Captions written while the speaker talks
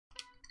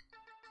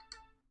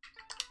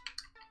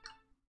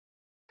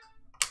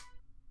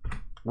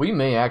We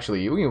may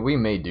actually, we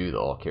may do the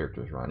all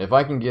characters run. If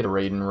I can get a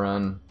Raiden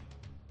run,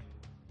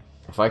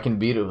 if I can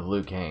beat it with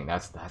Liu Kang,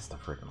 that's the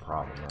freaking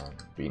problem, man.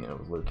 Beating it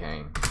with Liu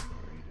Kang.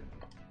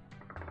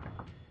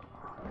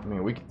 I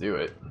mean, we could do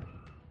it.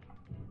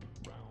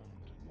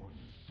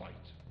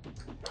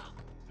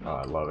 Oh,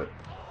 I love it.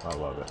 I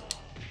love it.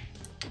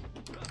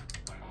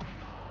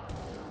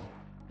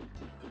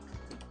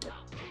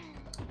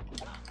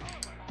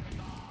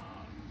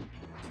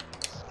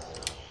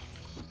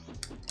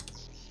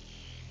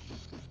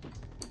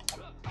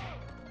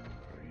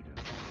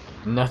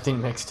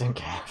 Nothing mixed in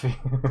coffee.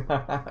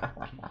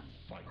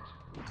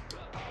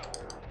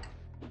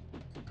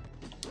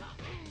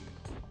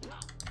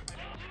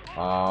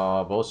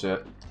 Aw,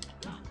 bullshit.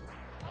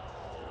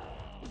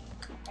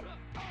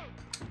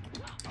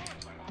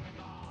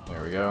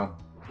 There we go.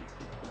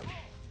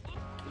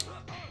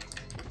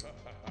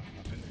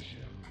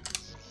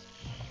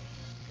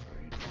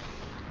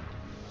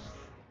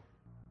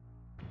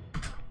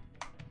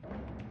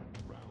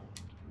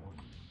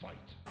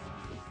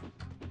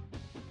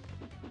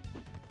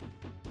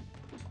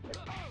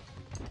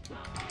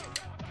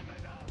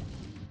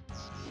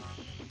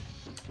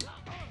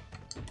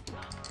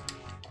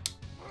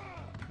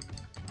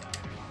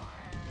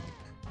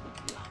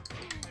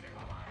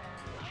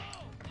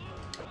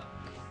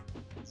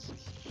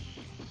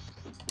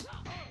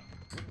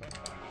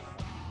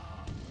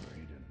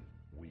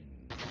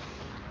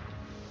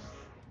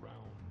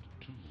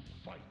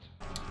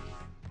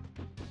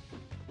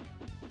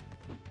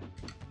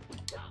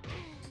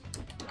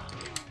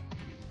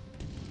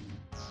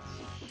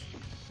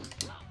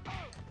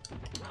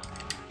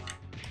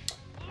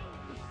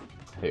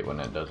 Hate when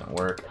that doesn't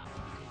work.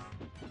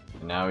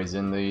 And now he's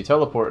in the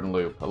teleporting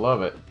loop. I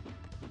love it.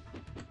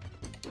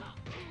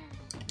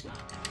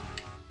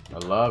 I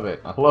love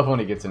it. I love when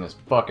he gets in his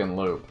fucking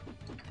loop.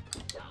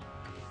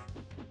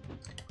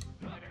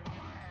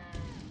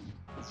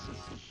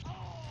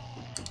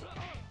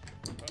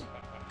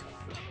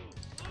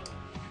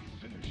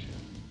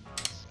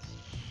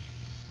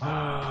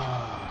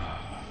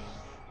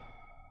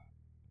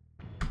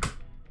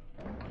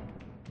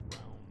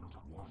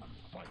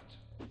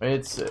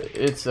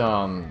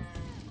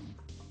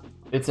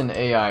 It's an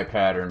AI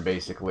pattern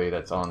basically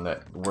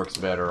that works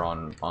better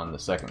on the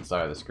second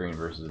side of the screen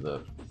versus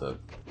the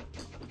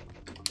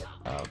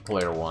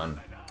player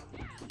one.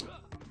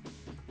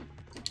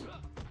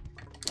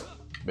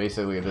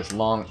 Basically, this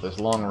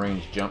long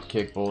range jump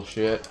kick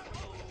bullshit.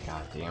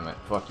 God damn it!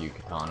 Fuck you,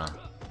 Katana.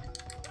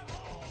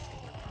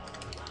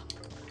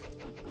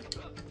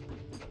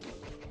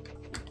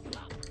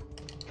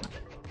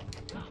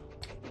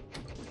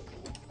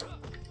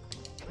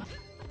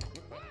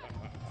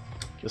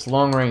 This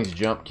long-range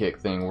jump kick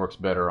thing works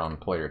better on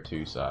player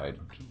 2 side.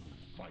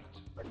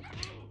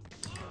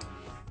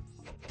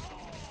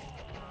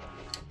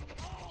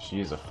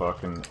 She's a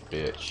fucking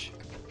bitch.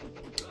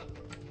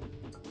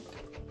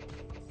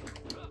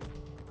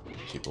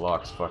 She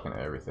blocks fucking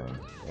everything,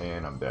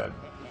 and I'm dead.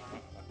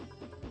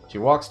 She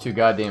walks too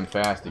goddamn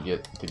fast to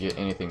get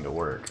anything to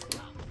work.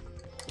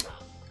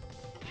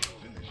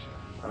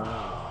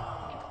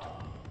 I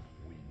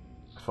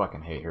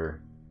fucking hate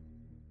her.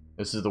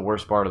 This is the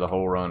worst part of the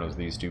whole run, is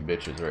these two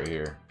bitches right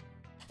here.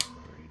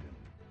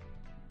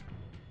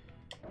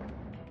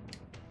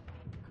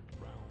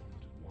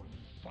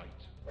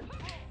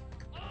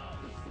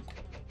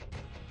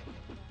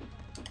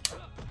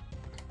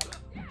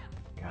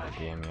 God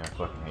damn you, I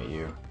fucking hate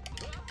you.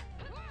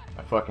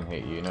 I fucking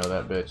hate you, you know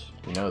that, bitch?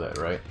 You know that,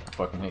 right? I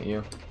fucking hate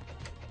you.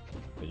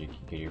 Cause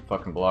you're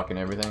fucking blocking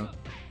everything.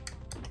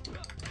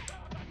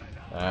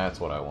 That's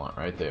what I want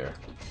right there.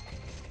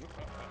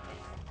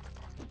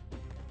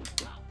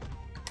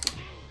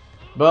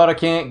 But I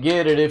can't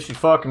get it if she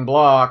fucking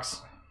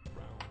blocks.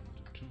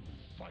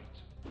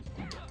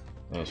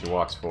 And she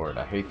walks forward.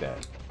 I hate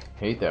that.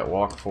 Hate that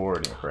walk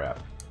forward and crap.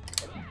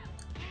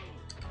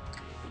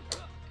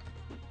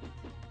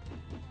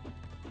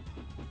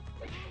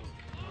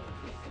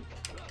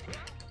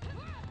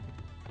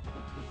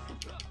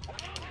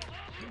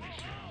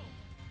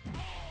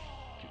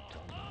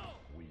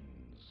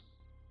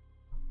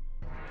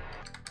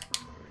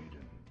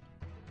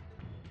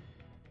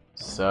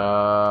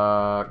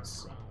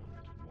 Sucks.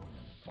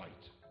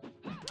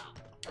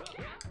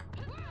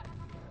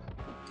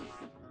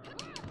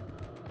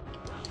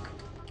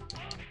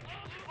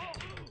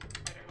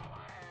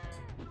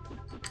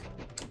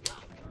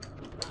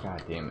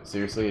 God damn it.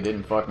 Seriously, it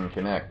didn't fucking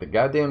connect. The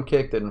goddamn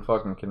kick didn't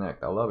fucking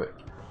connect. I love it.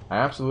 I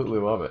absolutely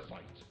love it.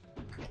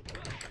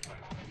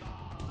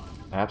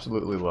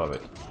 Absolutely love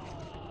it.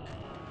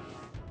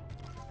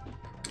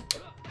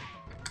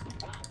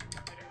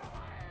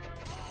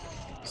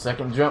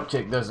 Second jump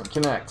kick doesn't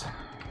connect.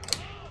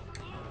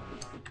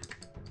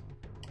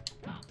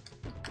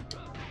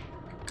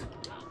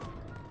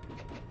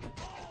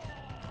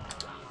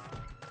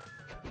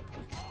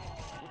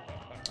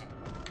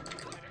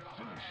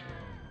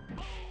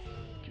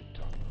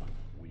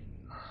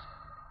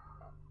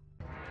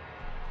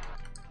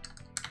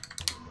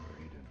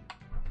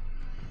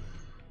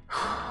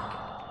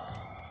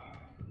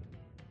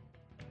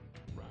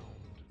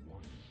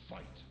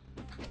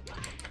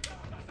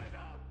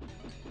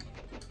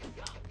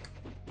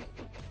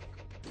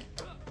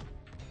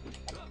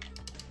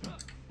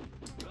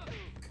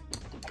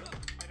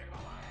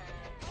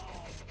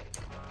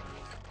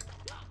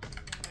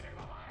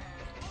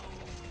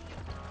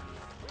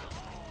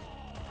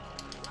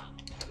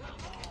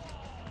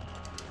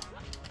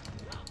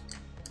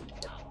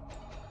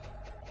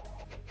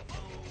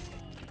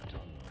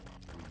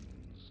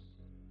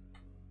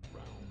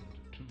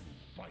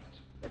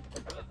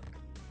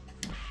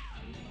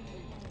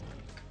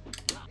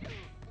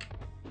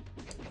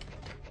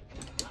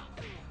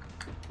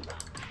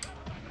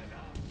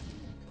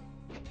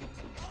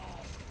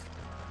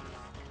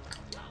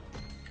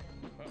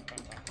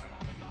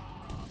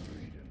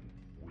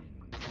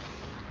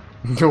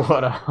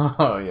 What a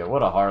oh yeah,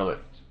 what a harlot.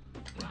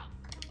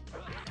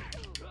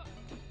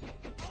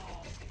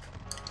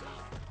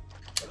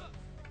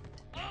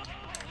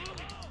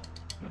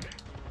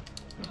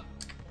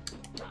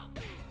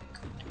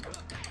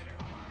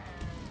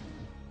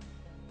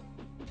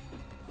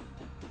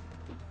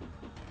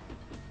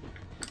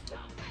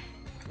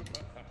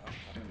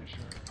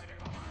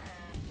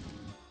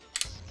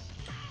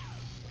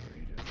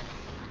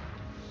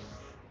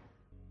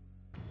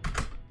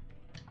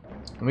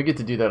 And we get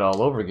to do that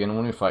all over again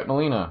when we fight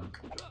Melina.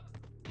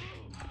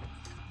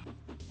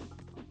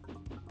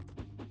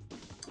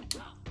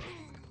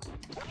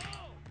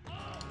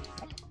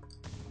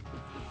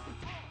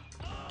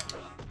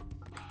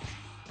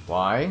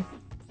 Why?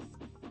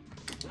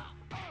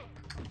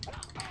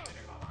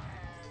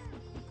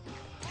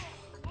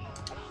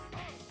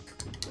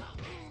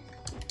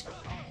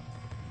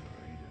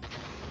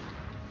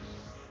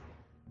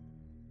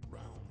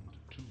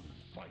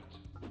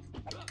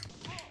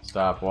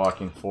 Stop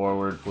walking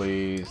forward,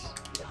 please.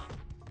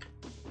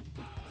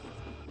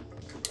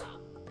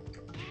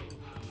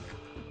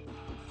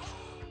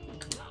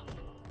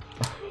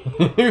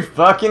 You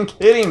fucking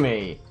kidding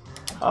me?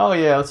 Oh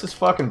yeah, let's just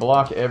fucking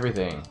block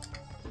everything.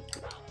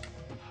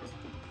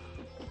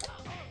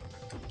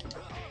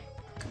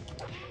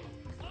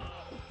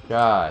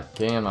 God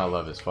damn, I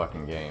love this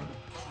fucking game.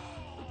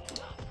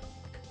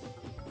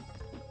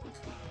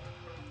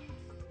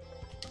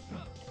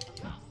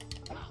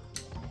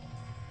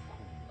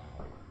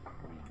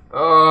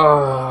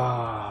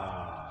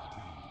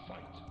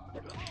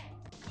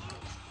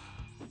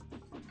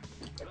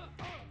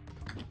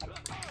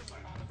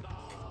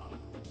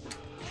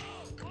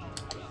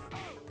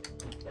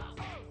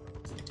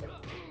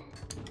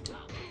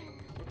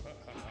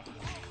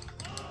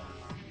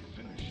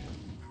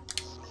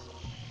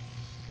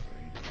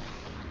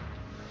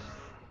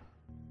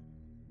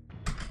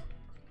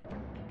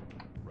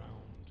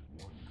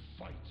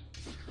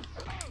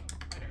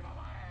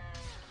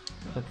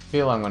 I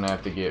feel I'm gonna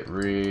have to get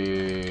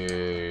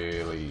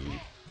really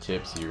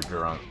tipsy or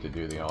drunk to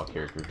do the all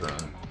characters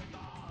run.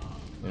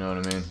 You know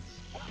what I mean?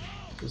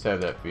 Just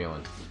have that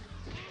feeling.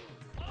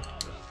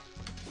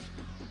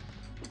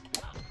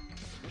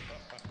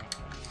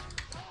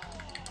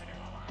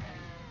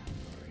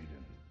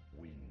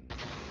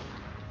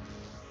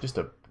 Just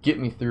to get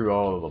me through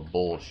all of the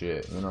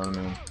bullshit, you know what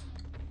I mean?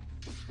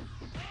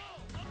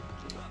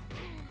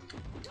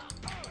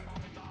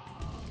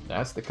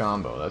 That's the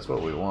combo. That's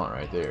what we want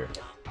right there.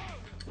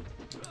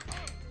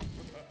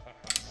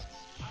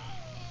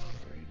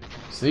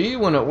 See,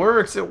 when it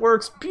works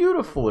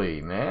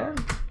beautifully, man.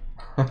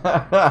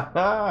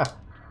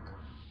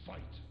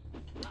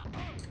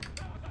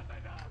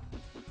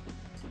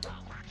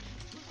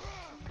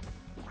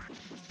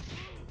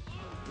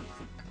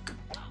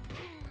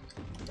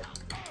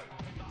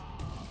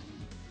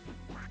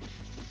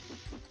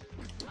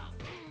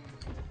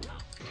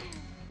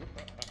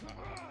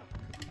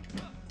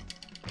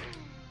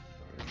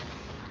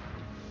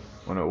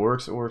 When it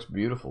works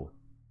beautiful.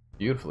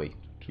 Beautifully.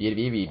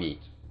 B.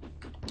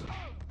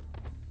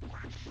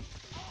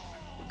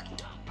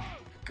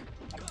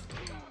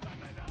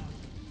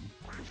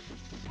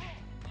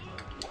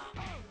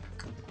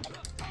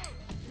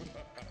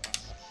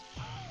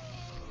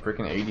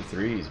 Freaking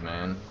 83s,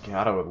 man.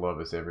 God, I would love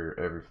this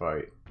every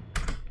fight.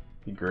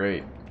 Be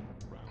great.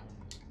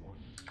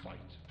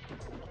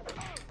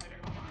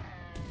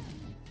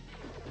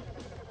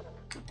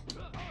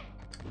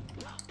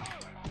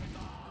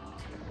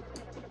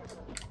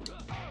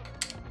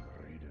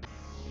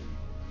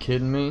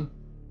 Kidding me?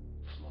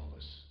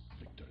 Flawless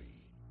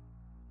victory.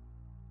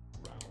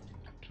 Round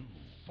 2,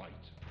 fight.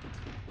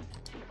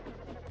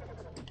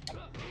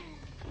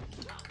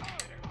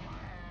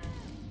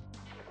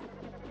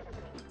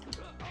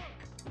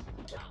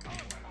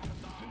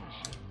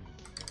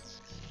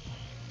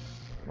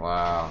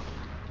 Wow.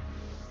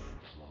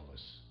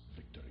 Flawless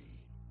victory.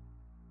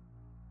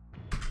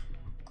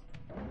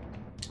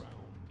 Round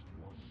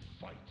 1,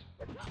 fight.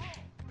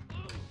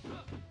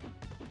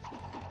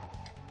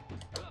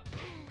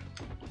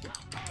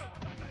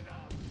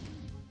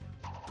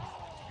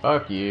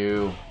 Fuck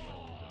you.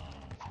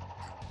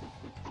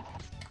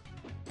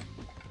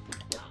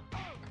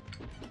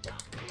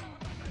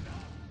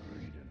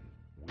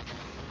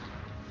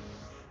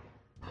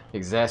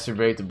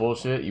 Exacerbate the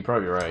bullshit? You're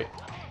probably right.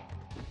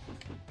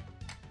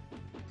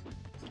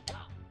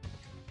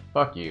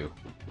 Fuck you.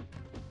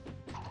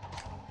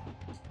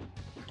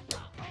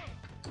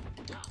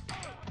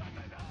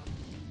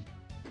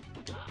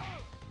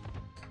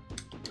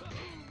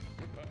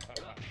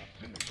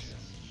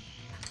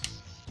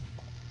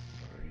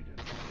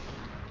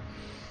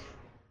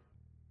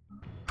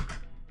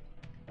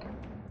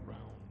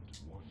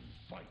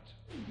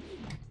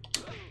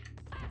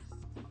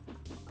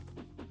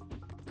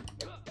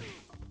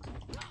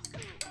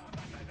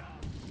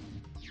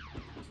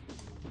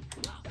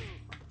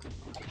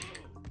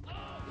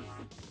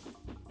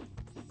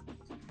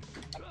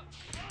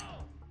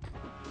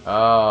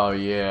 Oh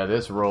yeah,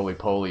 this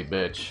roly-poly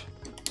bitch.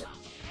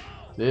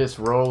 This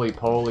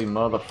roly-poly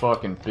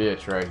motherfucking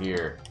bitch right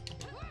here.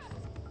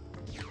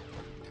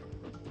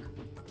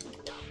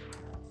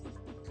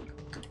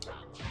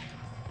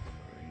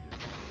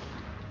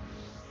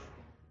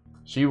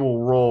 She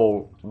will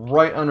roll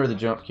right under the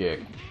jump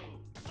kick.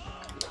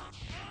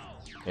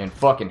 And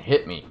fucking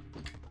hit me.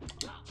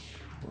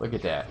 Look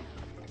at that.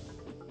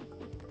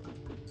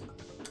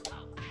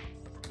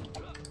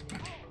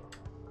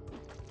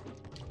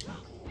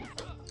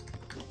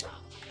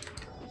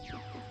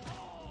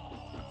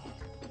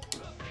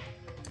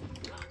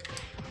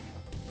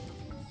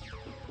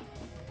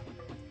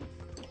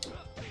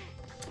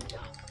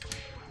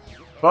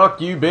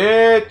 Fuck you,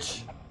 bitch!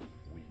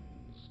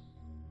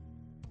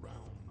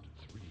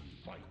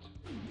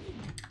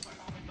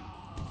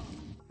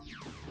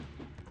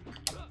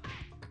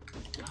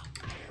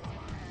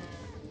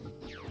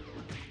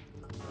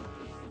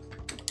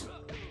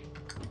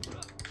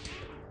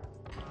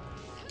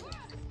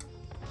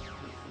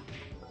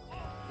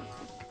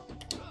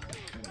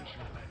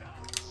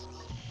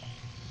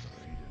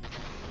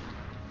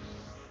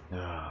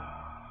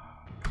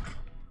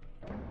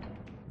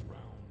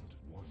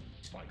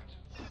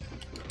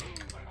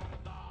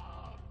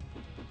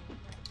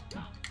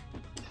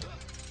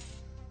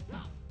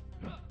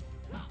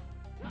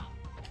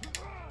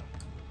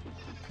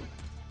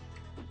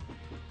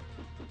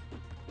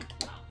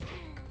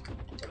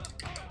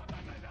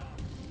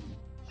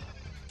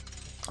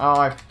 Oh,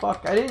 I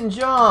didn't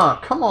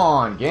jump. Come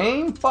on,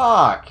 game.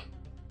 Fuck.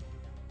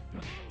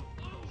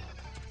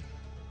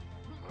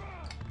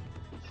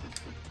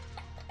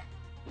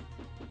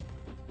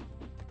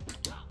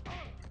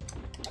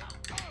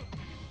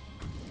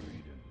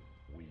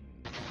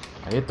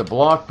 I hit the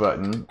block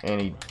button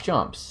and he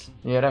jumps.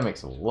 Yeah, that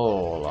makes a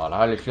whole lot.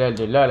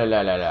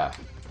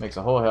 Makes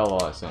a whole hell of a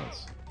lot of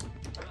sense.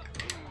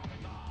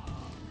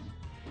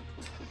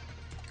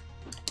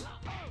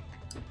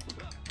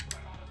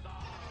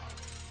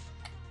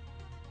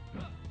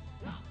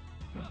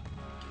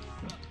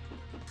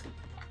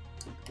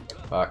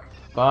 Fuck.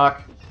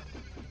 Fuck.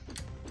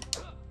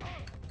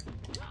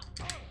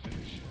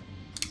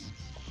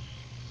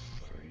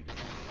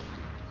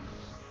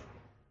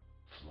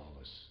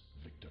 Flawless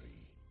victory.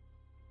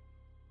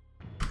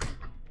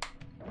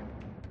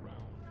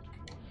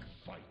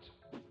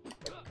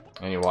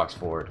 And he walks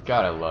forward.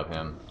 God, I love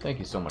him. Thank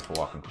you so much for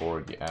walking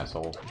forward, you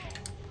asshole.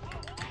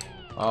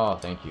 Oh,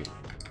 thank you.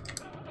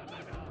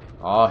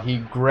 Oh, he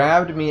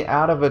grabbed me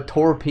out of a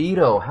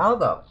torpedo. How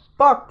the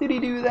fuck did he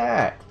do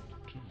that?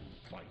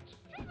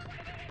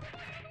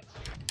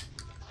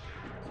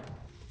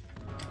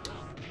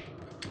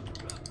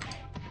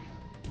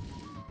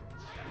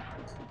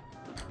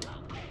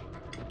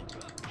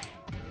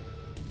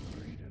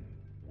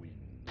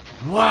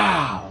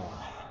 Wow.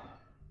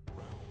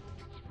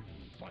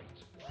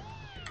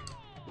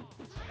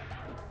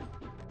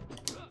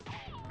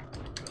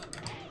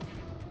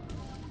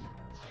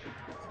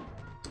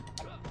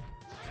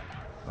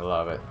 I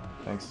love it.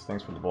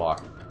 Thanks for the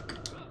block.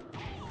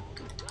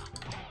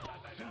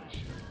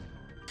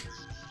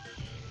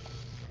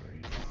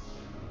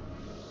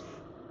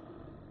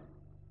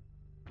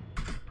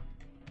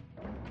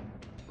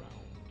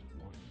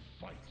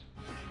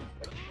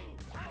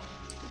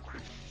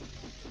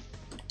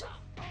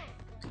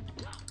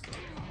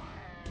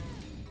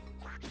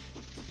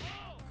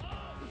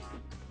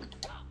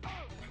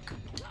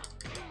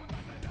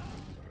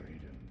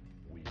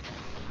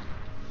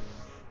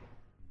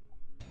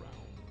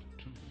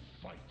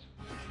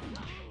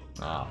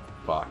 Oh,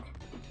 fuck.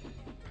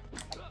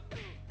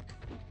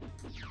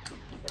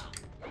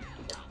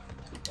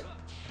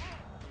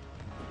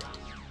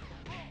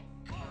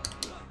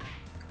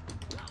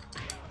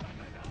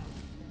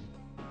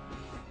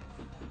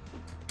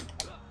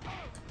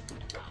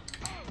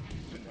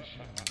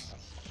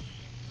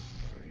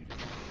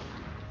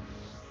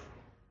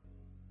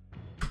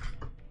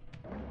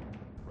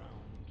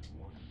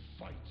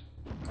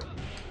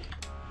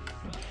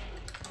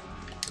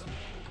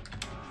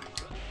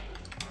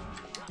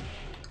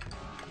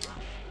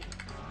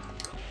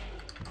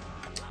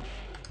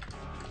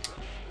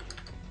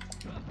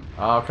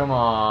 Oh, come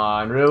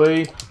on,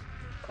 really?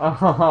 Oh.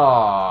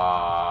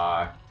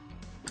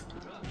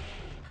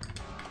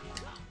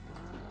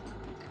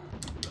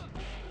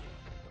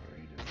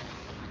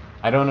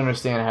 I don't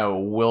understand how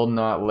it will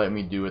not let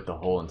me do it the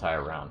whole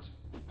entire round.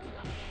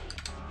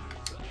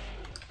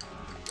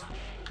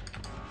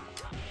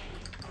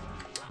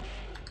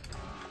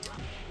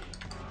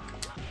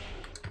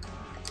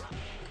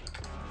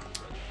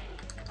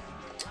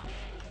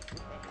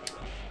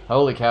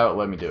 Holy cow, it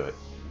let me do it.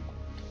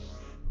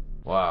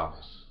 Wow.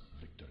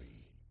 Victory.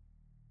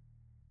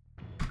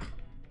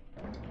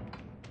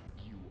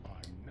 You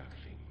are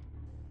nothing.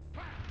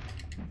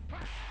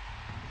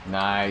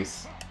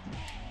 Nice.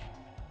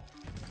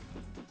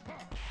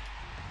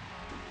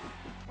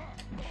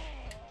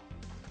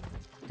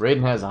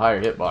 Raiden has a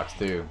higher hitbox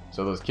too,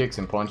 so those kicks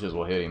and punches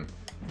will hit him,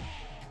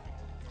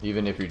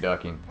 even if you're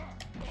ducking.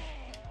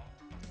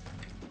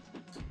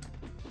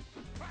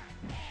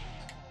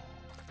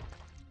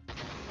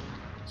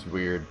 It's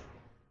weird.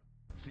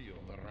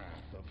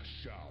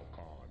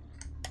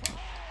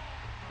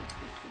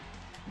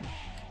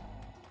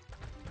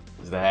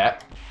 the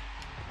hat.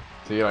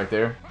 See you right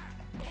there.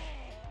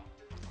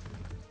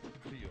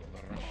 Feel the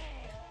wrath.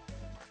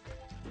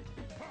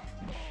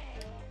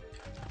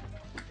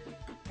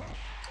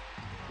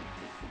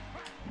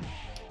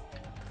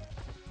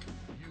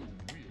 You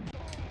will.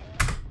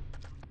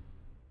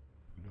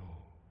 No,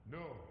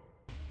 no.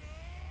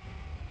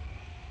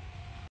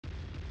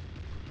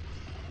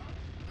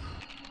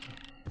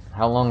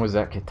 How long was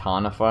that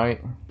katana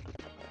fight?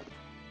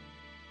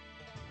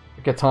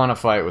 The katana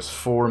fight was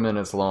 4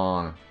 minutes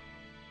long.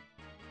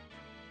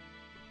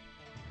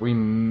 We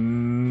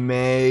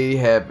may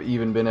have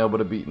even been able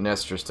to beat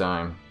Nestor's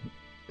time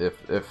if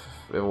it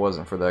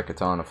wasn't for that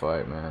katana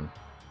fight, man.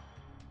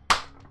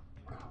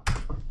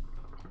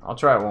 I'll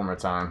try it one more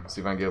time,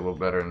 see if I can get a little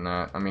better than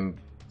that. I mean,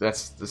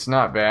 it's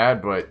not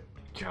bad, but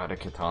God, a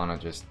katana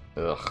just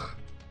ugh.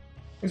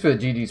 Thanks for the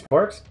GG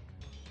Sparks.